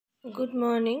Good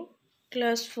morning,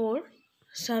 class 4,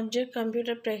 subject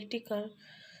computer practical.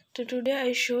 So today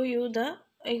I show you the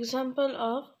example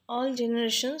of all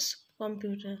generations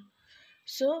computer.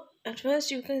 So at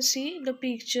first you can see the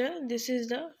picture. This is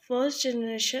the first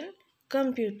generation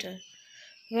computer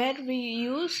where we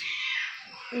use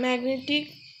magnetic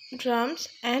drums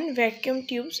and vacuum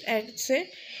tubes as a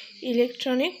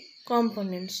electronic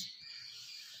components.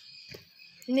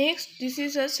 Next, this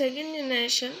is a second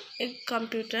generation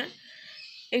computer.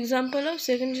 Example of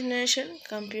second generation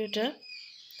computer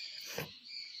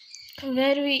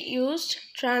where we used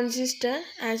transistor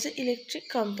as an electric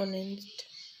component.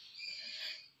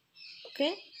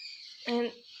 Okay,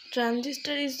 and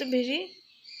transistor is the very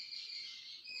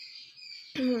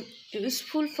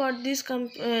useful for this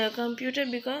computer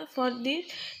because for this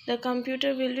the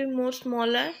computer will be more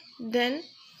smaller than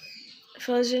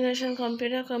first generation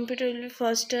computer. Computer will be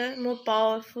faster, more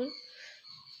powerful.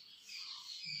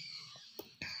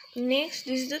 Next,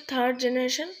 this is the third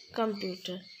generation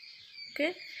computer.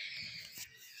 Okay,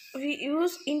 we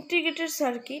use integrated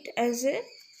circuit as a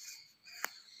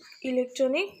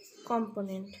electronic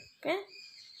component. Okay,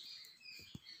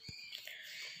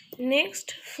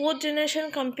 next fourth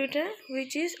generation computer,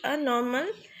 which is a normal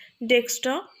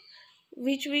desktop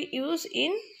which we use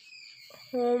in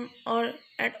home or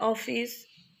at office.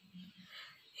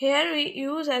 Here we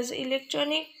use as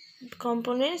electronic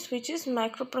components, which is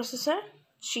microprocessor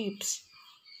chips.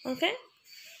 Okay,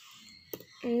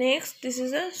 next this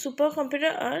is a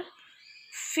supercomputer or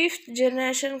fifth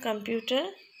generation computer.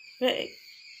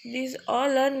 These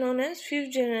all are known as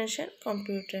fifth generation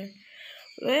computer,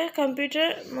 where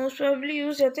computer most probably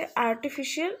used as a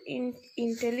artificial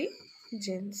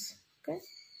intelligence. Okay,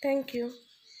 thank you.